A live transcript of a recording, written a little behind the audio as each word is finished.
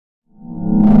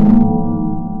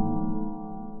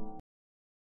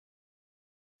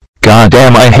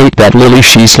goddamn, I hate that Lily.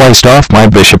 She sliced off my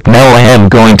bishop. Now I am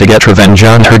going to get revenge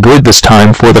on her good this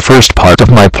time. For the first part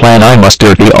of my plan I must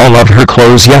dirty all of her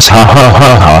clothes. Yes, ha ha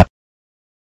ha ha.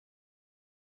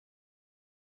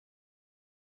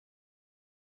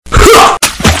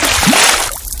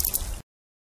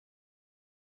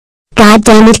 God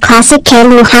damn it, classic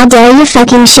Caillou, how dare you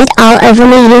fucking shit all over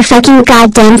me, you fucking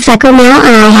goddamn fucker. Now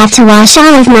I have to wash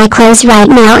all of my clothes right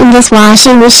now in this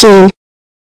washing machine.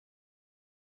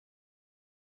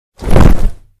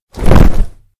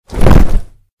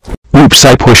 Oops,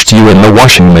 I pushed you in the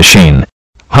washing machine.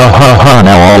 Ha ha ha,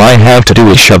 now all I have to do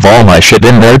is shove all my shit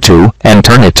in there too, and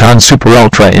turn it on super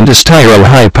ultra into styro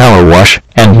high power wash,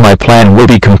 and my plan will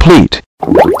be complete.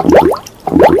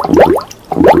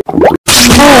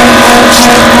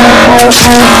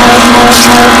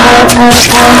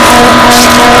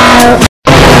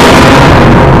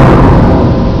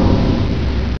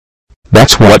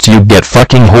 That's what you get,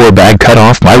 fucking whorebag. Cut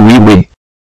off my wee-wee.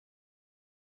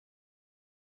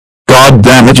 God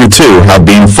damn it, you two have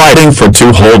been fighting for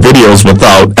 2 whole videos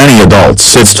without any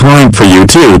adults. It's time for you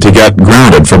two to get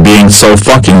grounded for being so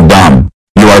fucking dumb.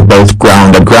 You are both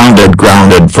grounded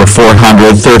for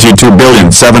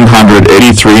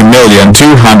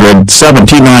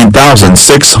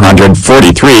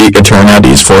 432,783,279,643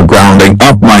 eternities for grounding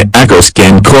up my echo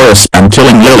skin chorus and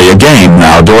killing Lily again.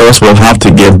 Now Doris will have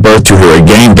to give birth to her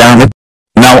again, damn it.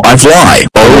 Now I fly.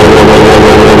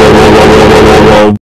 Oh.